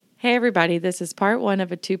Hey everybody, this is part one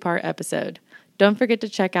of a two-part episode. Don't forget to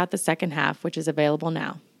check out the second half, which is available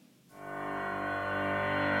now.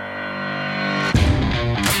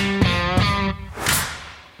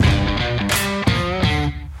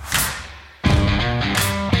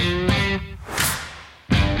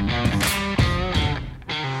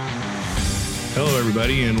 Hello,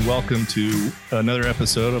 everybody, and welcome to another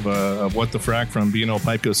episode of What the Frack from B&O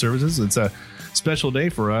Pipeco Services. It's a special day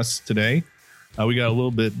for us today. We got a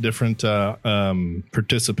little bit different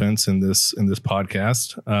participants in this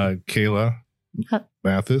podcast. Kayla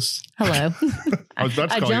Mathis. Hello. I was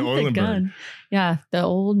about to call you Eulenberg. Yeah, the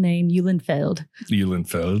old name Eulenfeld.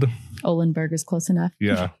 Eulenberg is close enough.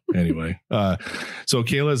 Yeah. Anyway, so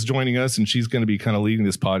Kayla is joining us, and she's going to be kind of leading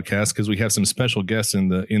this podcast because we have some special guests in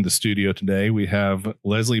the studio today. We have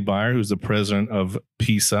Leslie Beyer, who's the president of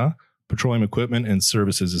PESA, Petroleum Equipment and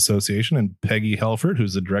Services Association, and Peggy Helfert,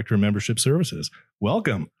 who's the Director of Membership Services.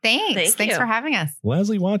 Welcome. Thanks for having us.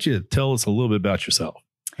 Leslie, why don't you tell us a little bit about yourself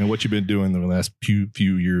and what you've been doing the last few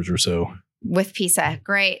years or so? With PESA.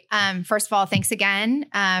 Great. First of all, thanks again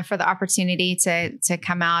for the opportunity to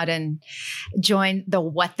come out and join the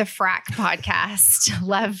What the Frack podcast.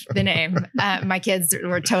 Love the name. My kids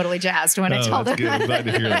were totally jazzed when I told them. I'm glad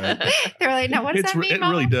to hear that. They're like, no, what does that mean, It Mom?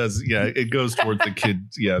 really does. Yeah, it goes towards the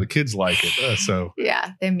kids. Yeah, the kids like it.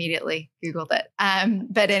 Yeah, they immediately Googled it.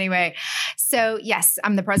 But anyway, so yes,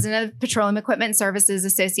 I'm the president of Petroleum Equipment and Services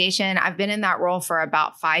Association. I've been in that role for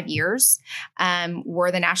about 5 years. We're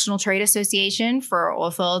the National Trade Association for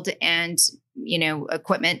oilfield and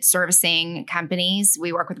equipment servicing companies.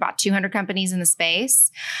 We work with about 200 companies in the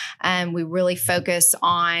space. We really focus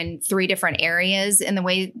on 3 different areas in the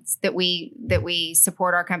way that we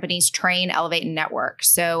support our companies: train, elevate, and network.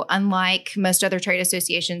 So unlike most other trade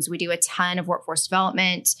associations, we do a ton of workforce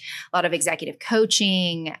development, a lot of executive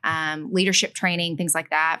coaching, leadership training, things like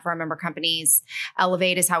that for our member companies.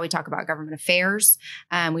 Elevate is how we talk about government affairs.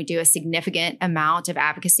 We do a significant amount of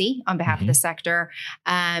advocacy on behalf of the sector.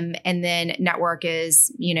 And then network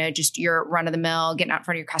is, just your run of the mill, getting out in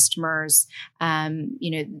front of your customers,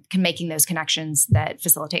 making those connections that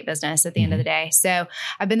facilitate business at the end of the day. So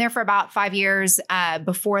I've been there for about 5 years.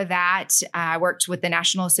 Before that, I worked with the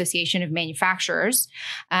National Association of Manufacturers,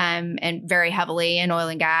 and very heavily in oil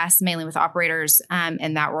and gas, mainly with operators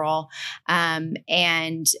in that role.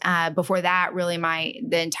 And before that, really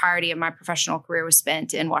the entirety of my professional career was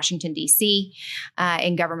spent in Washington, D.C.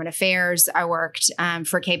 In government affairs. I worked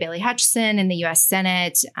for Kay Bailey Hutchison in the U.S.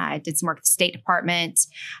 Senate. I did some work at the State Department.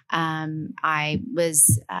 I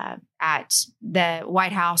was at the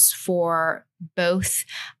White House for both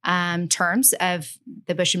terms of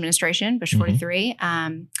the Bush administration, Bush 43,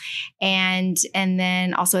 and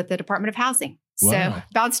then also at the Department of Housing. Wow. So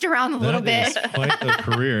bounced around a little bit. Quite a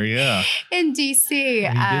career, yeah. In D.C. You did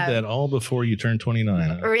that all before you turned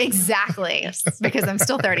 29. Huh? Exactly. Because I'm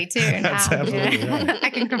still 32 now. That's absolutely right. I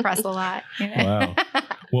can compress a lot. Wow.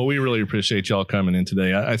 Well, we really appreciate y'all coming in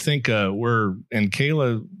today. I think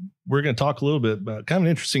Kayla, we're going to talk a little bit about kind of an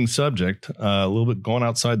interesting subject, a little bit going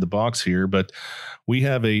outside the box here, but we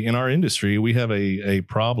have in our industry, we have a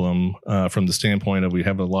problem from the standpoint of we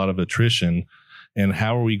have a lot of attrition, and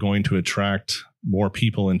how are we going to attract more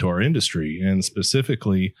people into our industry? And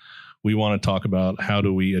specifically, we want to talk about how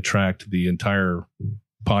do we attract the entire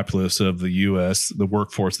populace of the U.S., the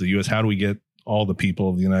workforce of the U.S. How do we get all the people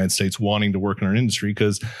of the United States wanting to work in our industry?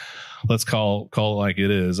 Because let's call it like it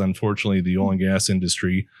is. Unfortunately, the oil and gas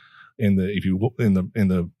industry in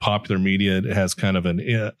the popular media, it has kind of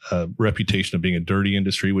a reputation of being a dirty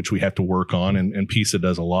industry, which we have to work on. And PESA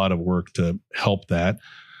does a lot of work to help that.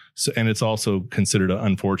 So, and it's also considered,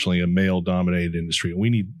 unfortunately, a male-dominated industry.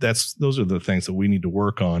 Those are the things that we need to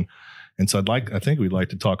work on. And so I think we'd like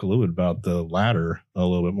to talk a little bit about the latter a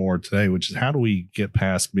little bit more today, which is how do we get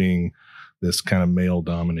past being this kind of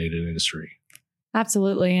male-dominated industry?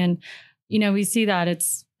 Absolutely. And, we see that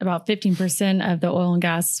it's about 15% of the oil and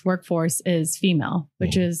gas workforce is female,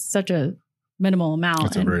 which is such a minimal amount.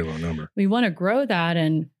 That's a very low number. We want to grow that.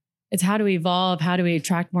 And it's how do we evolve? How do we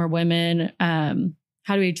attract more women?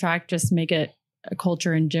 How do we make it a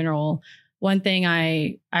culture in general? One thing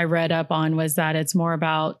I read up on was that it's more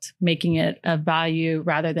about making it a value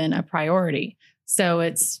rather than a priority. So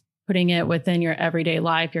it's putting it within your everyday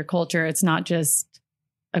life, your culture. It's not just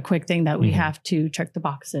a quick thing that we have to check the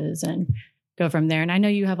boxes and go from there. And I know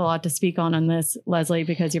you have a lot to speak on this, Leslie,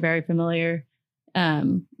 because you're very familiar.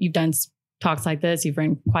 You've done talks like this. You've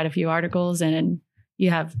written quite a few articles, and you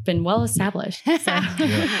have been well established. So.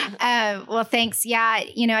 Well, thanks. Yeah.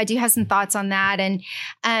 I do have some thoughts on that. And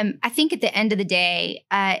I think at the end of the day,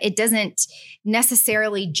 it doesn't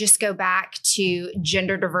necessarily just go back to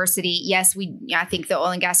gender diversity. Yes, I think the oil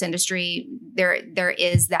and gas industry, there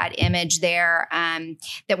is that image there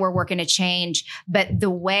that we're working to change. But the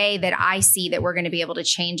way that I see that we're going to be able to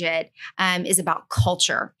change it is about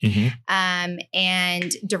culture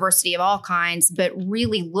and diversity of all kinds, but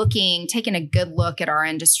really taking a good look at our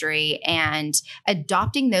industry and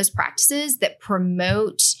adopting those practices that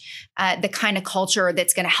promote the kind of culture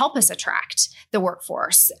that's going to help us attract the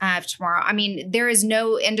workforce of tomorrow. I mean, there is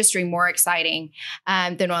no industry more exciting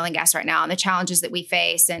than oil and gas right now, and the challenges that we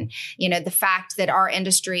face, and the fact that our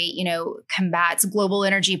industry, combats global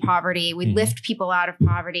energy poverty. We lift people out of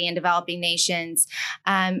poverty in developing nations.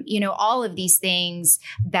 All of these things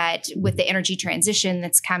that with the energy transition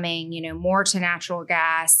that's coming, more to natural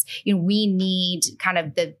gas, we need kind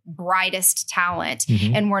of the brightest talent,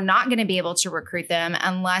 and we're not going to be able to recruit them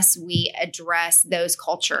unless we address those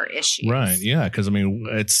culture issues. Right. Yeah. Because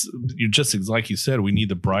you're just like you said, we need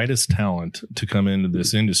the brightest talent to come into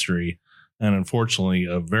this industry. And unfortunately,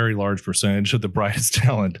 a very large percentage of the brightest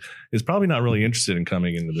talent is probably not really interested in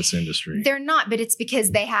coming into this industry. They're not, but it's because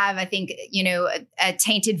they have, I think, a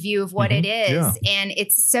tainted view of what it is. Yeah. And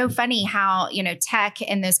it's so funny how, tech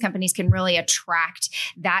and those companies can really attract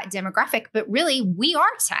that demographic. But really, we are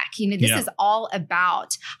tech. This is all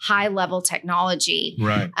about high level technology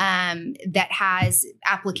that has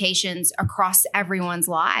applications across everyone's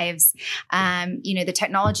lives. The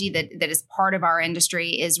technology that is part of our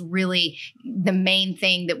industry is really the main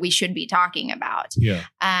thing that we should be talking about. Yeah.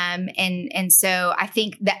 And so I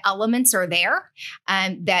think the elements are there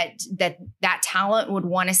that talent would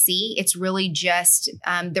want to see. It's really just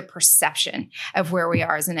the perception of where we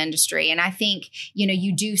are as an industry. And I think,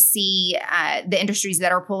 you do see the industries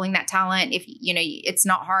that are pulling that talent. If, it's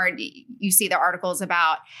not hard. You see the articles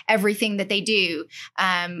about everything that they do,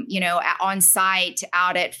 on site,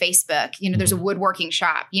 out at Facebook. There's a woodworking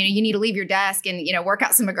shop. You need to leave your desk and, work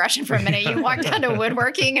out some aggression for a minute. You walk down to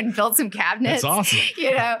woodworking and build some cabinets. That's awesome.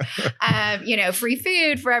 Free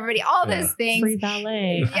food for everybody, all those things. Free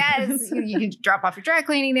valet. Yes. You can drop off your dry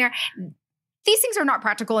cleaning there. These things are not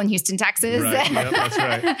practical in Houston, Texas. Right. Yep, that's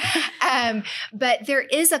right. But there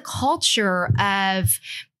is a culture of,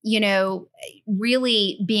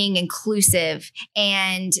 really being inclusive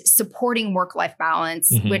and supporting work-life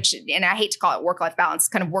balance, which, and I hate to call it work-life balance,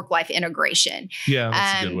 kind of work-life integration. Yeah,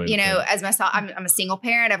 that's a good way to put it. As myself, I'm a single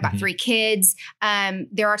parent. I've got 3 kids.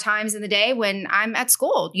 There are times in the day when I'm at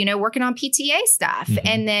school, working on PTA stuff,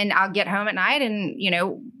 and then I'll get home at night and,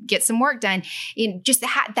 get some work done. Just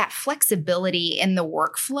that flexibility in the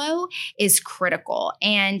workflow is critical.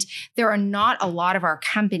 And there are not a lot of our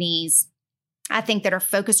companies, I think, that are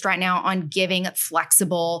focused right now on giving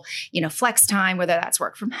flexible, flex time, whether that's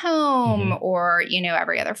work from home or,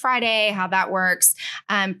 every other Friday, how that works.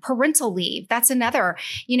 Parental leave. That's another,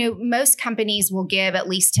 most companies will give at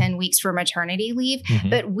least 10 weeks for maternity leave.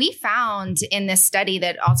 But we found in this study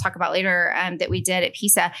that I'll talk about later that we did at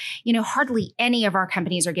PISA, hardly any of our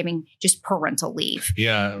companies are giving just parental leave.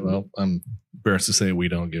 Yeah. Well, I'm embarrassed to say we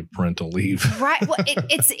don't give parental leave. Right. Well,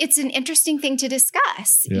 it's an interesting thing to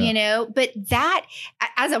discuss, but that,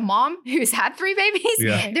 as a mom who's had 3 babies,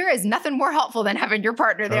 there is nothing more helpful than having your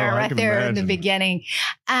partner there in the beginning.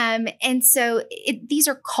 And so these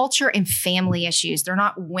are culture and family issues. They're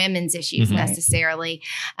not women's issues necessarily.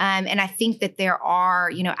 And I think that there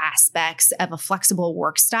are, aspects of a flexible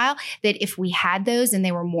work style that if we had those and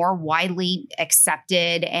they were more widely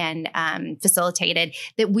accepted and facilitated,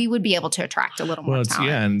 that we would be able to attract a little more talent.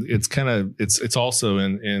 Yeah, and it's kind of it's also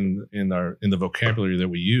in the vocabulary that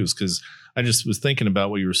we use, because I just was thinking about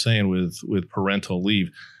what you were saying with parental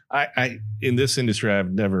leave. I in this industry,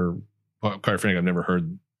 I've never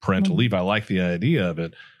heard parental leave. I like the idea of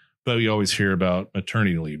it, but we always hear about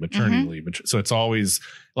maternity leave. So it's always,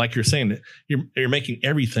 like you're saying, you're making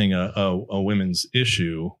everything a women's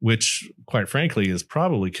issue, which quite frankly is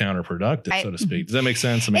probably counterproductive, so to speak. Does that make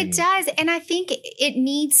sense? It does. And I think it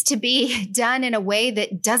needs to be done in a way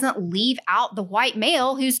that doesn't leave out the white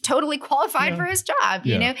male who's totally qualified for his job.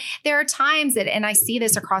 There are times that, and I see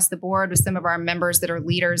this across the board with some of our members that are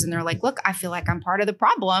leaders, and they're like, look, I feel like I'm part of the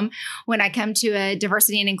problem when I come to a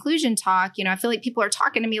diversity and inclusion talk. I feel like people are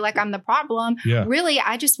talking to me like I'm the problem. Yeah. Really,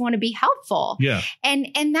 I just want to be helpful. Yeah.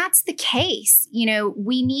 And that's the case.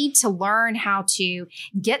 We need to learn how to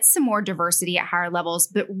get some more diversity at higher levels,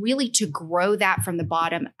 but really to grow that from the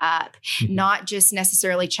bottom up, not just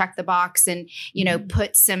necessarily check the box and,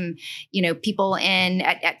 put some, people in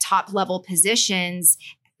at top level positions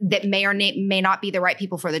that may or may not be the right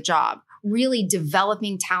people for the job. Really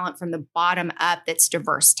developing talent from the bottom up that's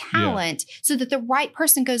diverse talent so that the right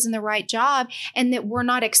person goes in the right job and that we're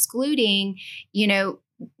not excluding,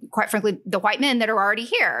 quite frankly, the white men that are already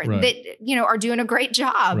here that, are doing a great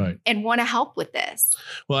job and want to help with this.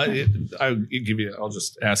 Well, I'll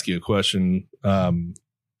just ask you a question.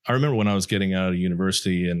 I remember when I was getting out of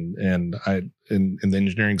university and I in the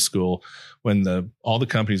engineering school, when all the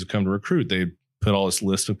companies would come to recruit, they put all this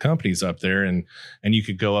list of companies up there and you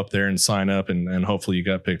could go up there and sign up and hopefully you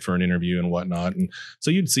got picked for an interview and whatnot. And so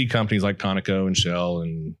you'd see companies like Conoco and Shell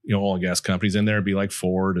and, oil and gas companies in there. It'd be like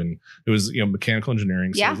Ford, and it was, mechanical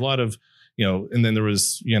engineering. So there's a lot of, and then there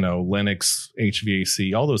was, Lennox,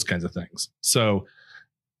 HVAC, all those kinds of things. So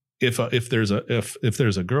if there's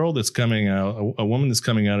a girl that's coming out, a woman that's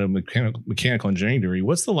coming out of mechanical engineering degree,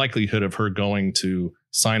 what's the likelihood of her going to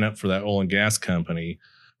sign up for that oil and gas company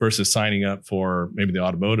versus signing up for maybe the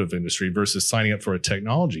automotive industry versus signing up for a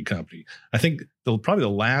technology company? I think probably the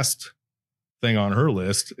last thing on her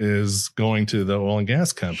list is going to the oil and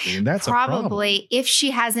gas company. And that's probably if she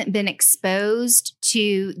hasn't been exposed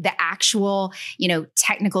to the actual,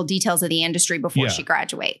 technical details of the industry before she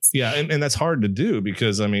graduates. Yeah. And that's hard to do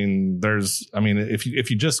because if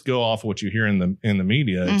you just go off of what you hear in the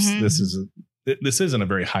media, this isn't a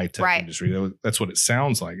very high tech industry. That's what it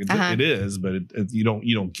sounds like. It is, but you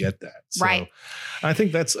don't get that. So I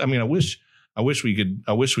think I wish we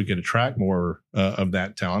could attract more of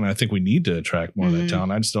that talent. I think we need to attract more of that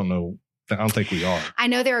talent. I just don't know. I don't think we are. I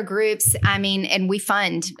know there are groups, and we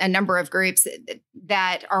fund a number of groups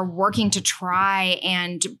that are working to try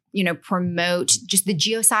and, promote just the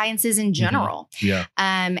geosciences in general. Yeah.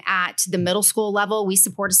 At the middle school level, we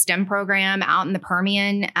support a STEM program out in the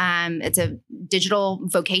Permian. It's a digital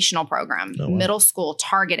vocational program, middle school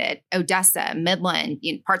targeted, Odessa, Midland,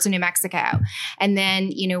 parts of New Mexico. And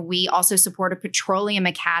then, we also support a petroleum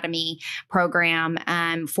academy program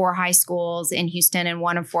for high schools in Houston and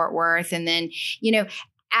one in Fort Worth. And then,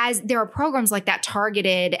 as there are programs like that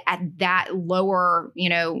targeted at that lower,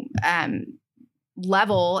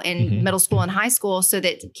 level in middle school and high school so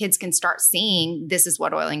that kids can start seeing this is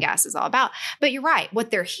what oil and gas is all about. But you're right.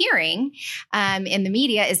 What they're hearing in the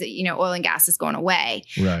media is that, oil and gas is going away.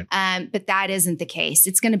 Right. But that isn't the case.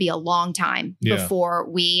 It's going to be a long time before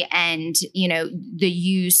we end, the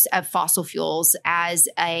use of fossil fuels as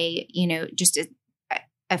just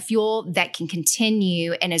a fuel that can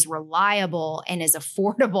continue and is reliable and is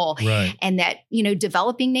affordable and that,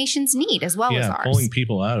 developing nations need as well as ours. Pulling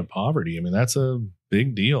people out of poverty. That's a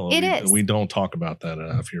big deal. It is. We don't talk about that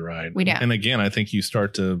enough. You're right. We don't. And again, I think you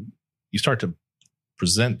start to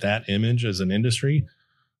present that image as an industry,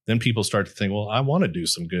 then people start to think, well, I want to do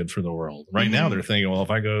some good for the world. Right now they're thinking, well, if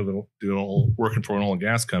I go working for an oil and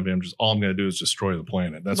gas company, all I'm going to do is destroy the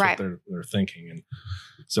planet. That's what they're thinking. And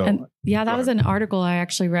so, that was an article I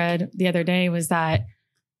actually read the other day, was that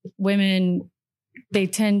women, they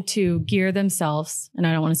tend to gear themselves, and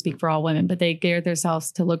I don't want to speak for all women, but they gear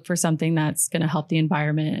themselves to look for something that's going to help the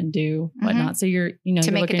environment and do whatnot. So you're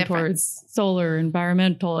looking towards solar,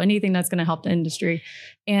 environmental, anything that's going to help the industry.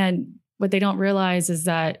 And what they don't realize is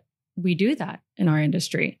that we do that in our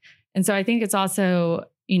industry. And so I think it's also,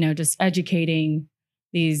 just educating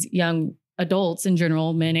these young adults in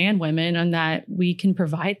general, men and women, on that we can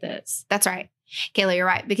provide this. That's right. Kayla, you're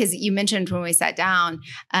right. Because you mentioned when we sat down,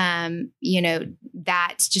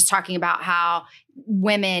 that just talking about how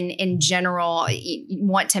women in general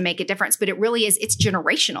want to make a difference, but it really is, it's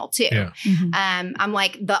generational too. Yeah. I'm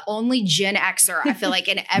like the only Gen Xer, I feel like,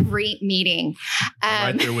 in every meeting.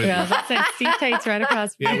 Right there with you. Steve Tate's right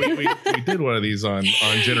across. Yeah, we did one of these on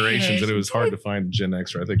Generations, and it was hard to find Gen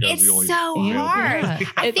Xer. I think I was the only. It's so hard.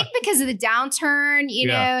 I think because of the downturn,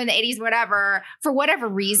 in the 80s, whatever, for whatever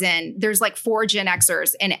reason, there's like 4 Gen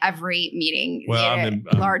Xers in every meeting. Well,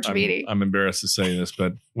 large meeting. I'm embarrassed to say this,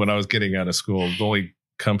 but when I was getting out of school, the only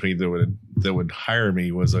company that would hire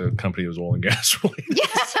me was a company that was oil and gas related.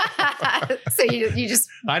 Yeah. So you just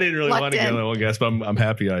I didn't really want to get into oil and gas, but I'm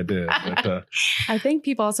happy I did. But, I think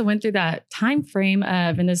people also went through that time frame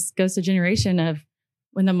of, and this goes to generation of,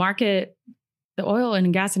 when the oil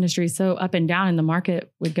and gas industry is so up and down, and the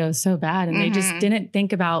market would go so bad, and they just didn't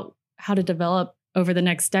think about how to develop over the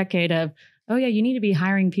next decade of, you need to be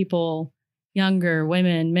hiring people, younger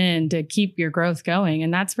women, men, to keep your growth going.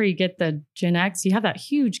 And that's where you get the Gen X. You have that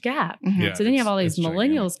huge gap. Yeah, so then you have all these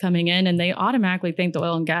millennials coming in, and they automatically think the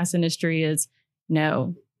oil and gas industry is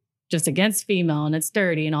just against female and it's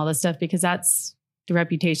dirty and all this stuff, because that's the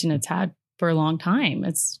reputation it's had for a long time.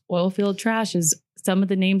 It's oil field trash is some of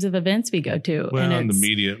the names of events we go to. Well, and the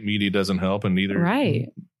media doesn't help, and neither. Right.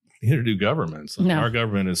 neither do governments. No. Our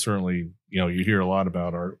government is certainly, you hear a lot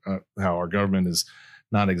about how our government is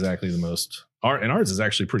not exactly the most, and ours is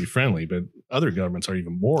actually pretty friendly, but other governments are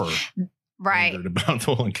even more right about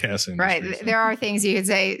the oil and gas industry. Right. So. There are things you could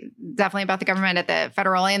say definitely about the government at the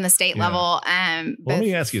federal and the state level. Well, let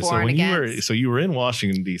me ask you. So when you were in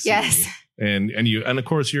Washington D.C. Yes. And of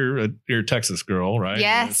course you're a Texas girl, right?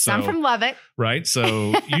 Yes, so, I'm from Lubbock. Right.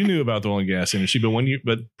 So you knew about the oil and gas industry,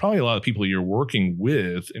 but probably a lot of people you're working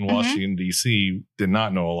with in Washington D.C. did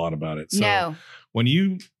not know a lot about it. So no.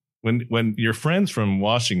 when your friends from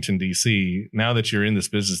Washington D.C., now that you're in this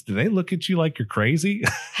business, do they look at you like you're crazy?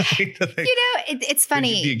 It's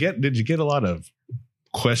funny. Did you get a lot of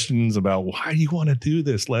questions about why do you want to do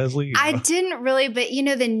this, Leslie? I didn't really, but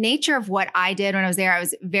the nature of what I did when I was there, I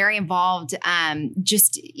was very involved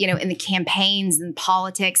just, in the campaigns and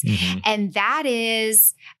politics. Mm-hmm. And that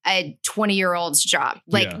is a 20-year-old's job.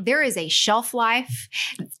 There is a shelf life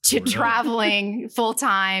to traveling full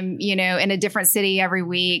time, in a different city every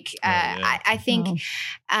week. I think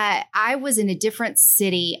I was in a different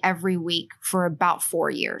city every week for about 4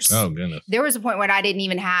 years. Oh, goodness. There was a point when I didn't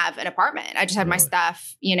even have an apartment. I just had my stuff,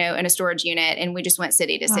 in a storage unit, and we just went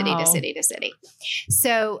city to city to city to city.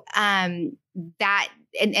 So that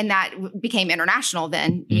became international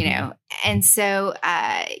then, and so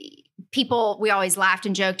people, we always laughed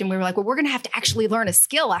and joked, and we were like, well, we're going to have to actually learn a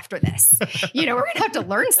skill after this. We're going to have to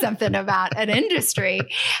learn something about an industry.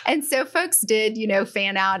 And so folks did,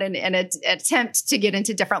 fan out and attempt to get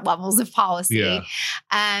into different levels of policy.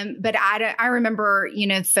 Yeah. But I remember,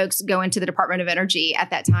 folks go into the Department of Energy at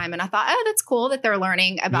that time. And I thought, oh, that's cool that they're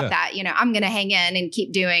learning about that. I'm going to hang in and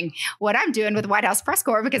keep doing what I'm doing with the White House Press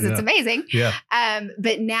Corps because it's amazing. Yeah.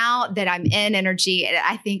 But now that I'm in energy,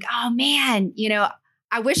 I think, oh man,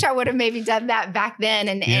 I wish I would have maybe done that back then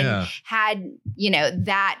and had,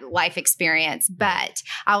 that life experience. But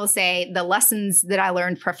I will say the lessons that I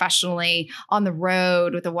learned professionally on the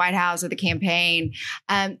road with the White House or the campaign,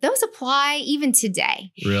 those apply even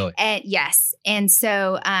today. Really? And yes. And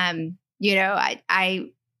so, I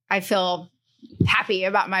feel happy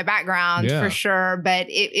about my background for sure. But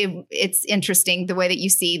it's interesting the way that you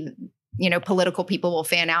see political people will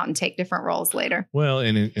fan out and take different roles later. Well,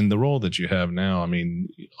 and in the role that you have now, I mean,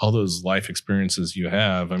 all those life experiences you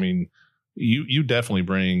have, I mean, you definitely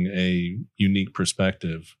bring a unique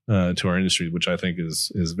perspective to our industry, which I think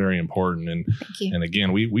is very important. And Thank you. And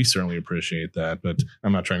again, we certainly appreciate that. But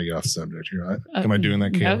I'm not trying to get off the subject here. Am I doing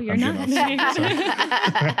that, Kayla? No, you're not.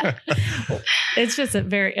 It's just a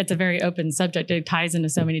very open subject. It ties into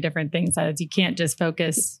so many different things that you can't just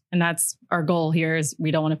focus. And that's our goal here is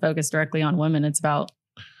we don't want to focus directly on women. It's about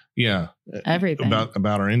everything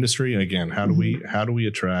about our industry. And again, how do we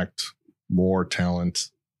attract more talent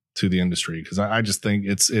to the industry? Because I just think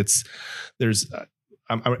it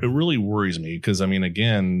really worries me because I mean,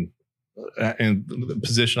 again, in the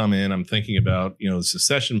position I'm in, I'm thinking about,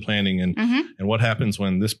 succession planning and what happens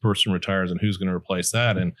when this person retires and who's going to replace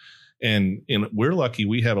that. And we're lucky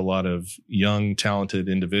we have a lot of young, talented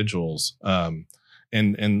individuals. And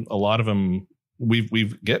a lot of them,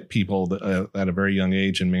 we've get people that, at a very young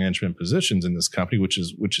age in management positions in this company, which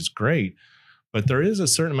is great. But there is a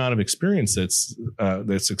certain amount of experience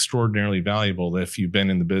that's extraordinarily valuable if you've been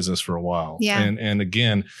in the business for a while. Yeah. And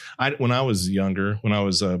again, when I was younger, when I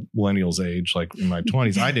was a millennial's age, like in my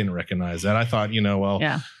 20s, I didn't recognize that. I thought,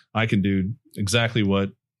 I can do exactly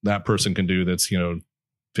what that person can do that's,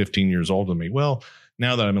 15 years older than me. Well,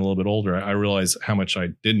 now that I'm a little bit older, I realize how much I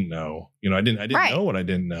didn't know. I didn't know what I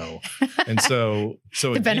didn't know. And so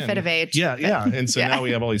the benefit of age. Yeah. And so now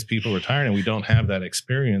we have all these people retiring and we don't have that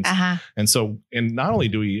experience. And so, and not only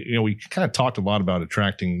do we kind of talked a lot about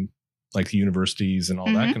attracting like the universities and all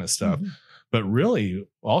that kind of stuff, but really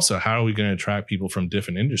also how are we going to attract people from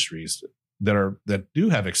different industries that do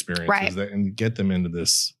have experiences and get them into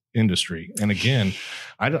this industry. And again,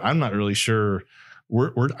 I'm not really sure.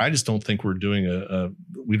 I just don't think we're doing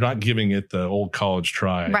we're not giving it the old college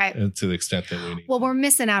try to the extent that we need. Well, we're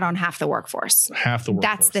missing out on half the workforce.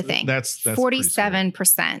 That's the thing. That's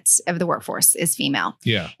 47% of the workforce is female.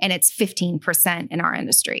 Yeah. And it's 15% in our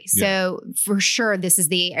industry. So for sure, this is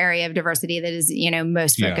the area of diversity that is,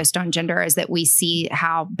 most focused on gender is that we see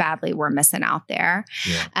how badly we're missing out there.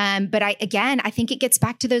 Yeah. But I think it gets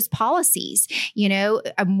back to those policies,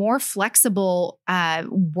 a more flexible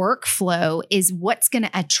workflow is what's going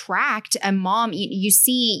to attract a mom. You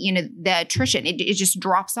see, the attrition, it just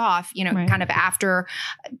drops off, kind of after,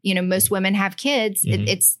 most women have kids,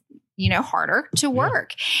 it's, harder to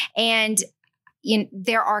work. And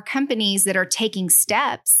there are companies that are taking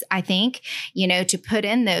steps, I think, to put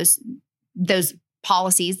in those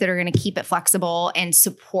policies that are going to keep it flexible and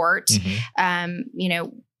support,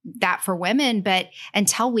 that for women. But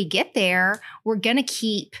until we get there, we're going to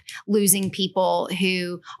keep losing people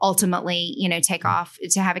who ultimately, take off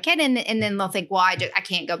to have a kid. And then they'll think, well, I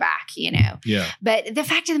can't go back, Yeah. But the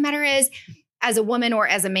fact of the matter is, as a woman or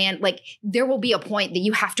as a man, like there will be a point that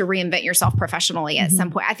you have to reinvent yourself professionally at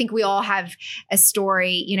some point. I think we all have a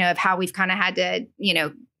story, of how we've kind of had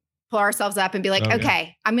to, pull ourselves up and be like,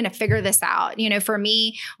 okay, I'm going to figure this out. For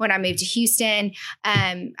me, when I moved to Houston,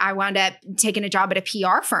 I wound up taking a job at a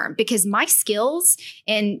PR firm because my skills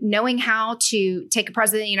in knowing how to take a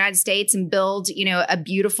president of the United States and build, a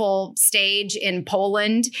beautiful stage in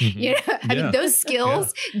Poland, I mean, those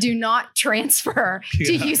skills do not transfer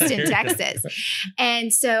to Houston, Texas.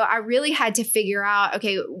 And so I really had to figure out,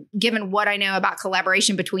 okay, given what I know about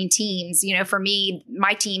collaboration between teams, for me,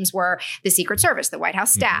 my teams were the Secret Service, the White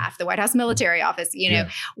House staff, the White House military office,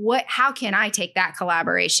 how can I take that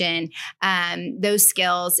collaboration, those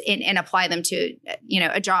skills and apply them to,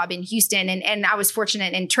 a job in Houston. And I was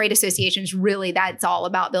fortunate in trade associations, really that's all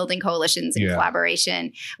about building coalitions and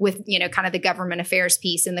collaboration with, kind of the government affairs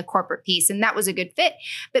piece and the corporate piece. And that was a good fit,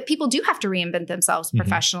 but people do have to reinvent themselves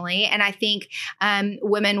professionally. And I think,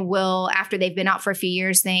 women will, after they've been out for a few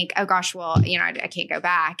years, think, oh gosh, well, I can't go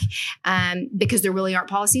back, because there really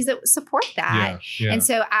aren't policies that support that. And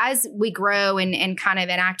so as we grow and kind of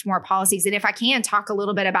enact more policies, and if I can talk a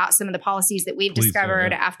little bit about some of the policies that we've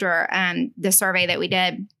discovered after the survey that we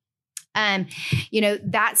did,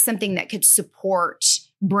 that's something that could support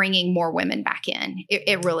bringing more women back in.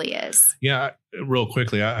 It really is. Yeah. Real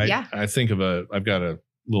quickly, I think I've got a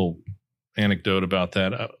little anecdote about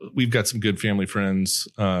that. We've got some good family friends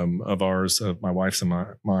of ours, my wife's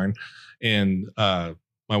and mine, and my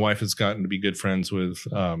wife has gotten to be good friends with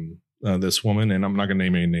this woman, and I'm not going to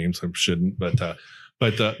name any names. I shouldn't, but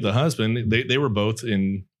the husband, they were both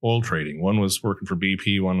in oil trading. One was working for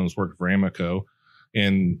BP, one was working for Amoco,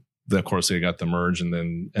 and of course they got the merge, and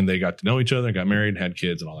they got to know each other, got married, had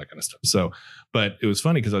kids, and all that kind of stuff. So, but it was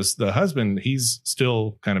funny because the husband, he's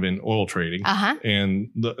still kind of in oil trading, and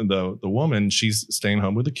the woman, she's staying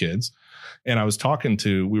home with the kids. And we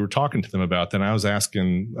were talking to them about that. And I was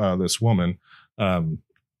asking this woman.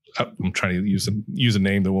 I'm trying to use a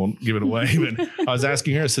name that won't give it away, but I was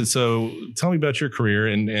asking her, I said, so tell me about your career.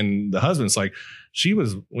 And the husband's like, she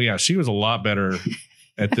was a lot better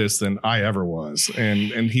at this than I ever was.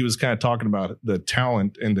 And he was kind of talking about the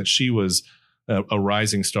talent and that she was a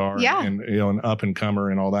rising star and, an up and comer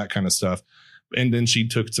and all that kind of stuff. And then she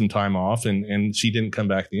took some time off and she didn't come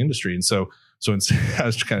back to the industry. And so instead, I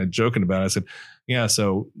was kind of joking about it. I said, yeah,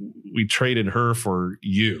 so we traded her for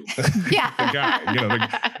you. Yeah. The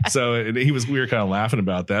guy, so we were kind of laughing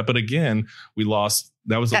about that. But again, we lost,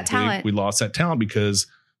 we lost that talent because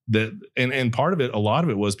and part of it, a lot of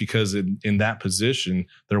it was because in that position,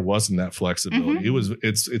 there wasn't that flexibility. It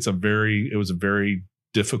was a very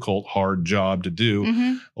difficult, hard job to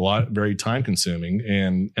do, very time consuming.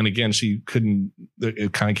 And again, she couldn't,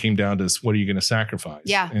 it kind of came down to what are you going to sacrifice?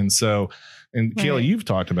 Yeah. And so, Kayla, you've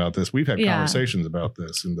talked about this. We've had conversations about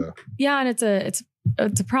this. And it's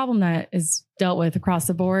a problem that is dealt with across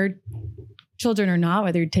the board, children or not,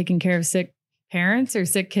 whether you're taking care of sick parents or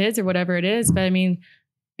sick kids or whatever it is. But I mean,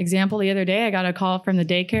 example, the other day, I got a call from the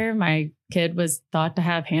daycare. My kid was thought to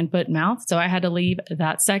have hand, foot, and mouth. So I had to leave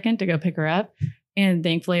that second to go pick her up. And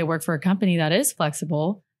thankfully, I work for a company that is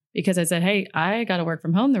flexible because I said, hey, I got to work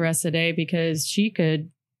from home the rest of the day because she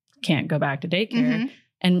can't go back to daycare.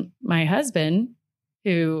 And my husband,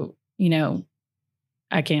 who,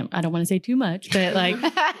 I don't want to say too much, but like,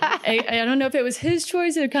 I don't know if it was his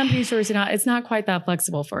choice or the company's choice or not. It's not quite that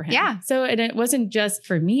flexible for him. Yeah. So it wasn't just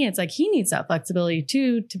for me. It's like, he needs that flexibility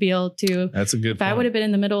too, to be able to, that's a good point. I would have been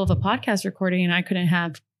in the middle of a podcast recording and I couldn't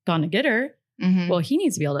have gone to get her. Well, he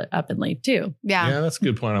needs to be able to up and leave too. Yeah. That's a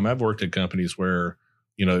good point. I've worked at companies where,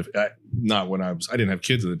 not when I didn't have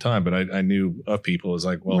kids at the time, but I knew of people as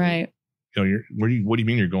like, well, right. What do you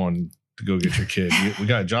mean you're going to go get your kid? We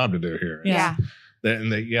got a job to do here. Yeah.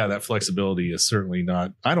 That flexibility is certainly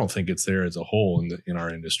not, I don't think it's there as a whole in our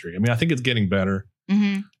industry. I mean, I think it's getting better.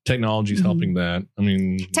 Technology is helping that. I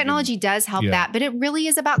mean, technology does help that, but it really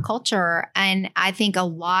is about culture. And I think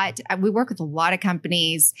we work with a lot of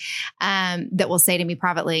companies that will say to me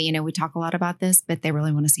privately, we talk a lot about this, but they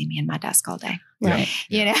really want to see me in my desk all day. Right.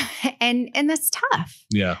 And that's tough.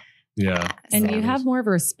 Yeah. Yeah. And you have more of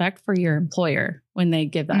a respect for your employer when they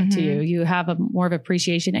give that to you. You have more of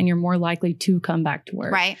appreciation and you're more likely to come back to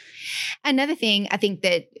work. Right. Another thing I think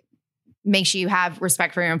that makes you have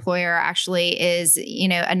respect for your employer actually is,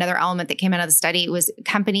 another element that came out of the study was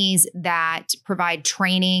companies that provide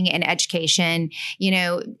training and education.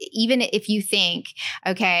 Even if you think,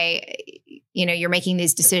 okay, you're making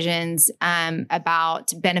these decisions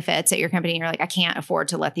about benefits at your company, and you're like, I can't afford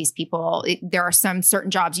to let these people, there are some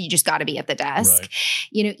certain jobs you just got to be at the desk.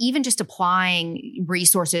 Right. Even just applying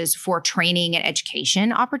resources for training and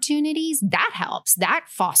education opportunities, that helps. That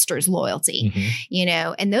fosters loyalty,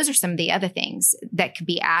 and those are some of the other things that could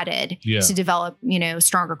be added to develop,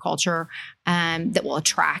 stronger culture that will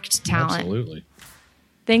attract talent. Absolutely.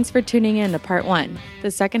 Thanks for tuning in to part 1.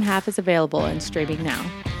 The second half is available and streaming now.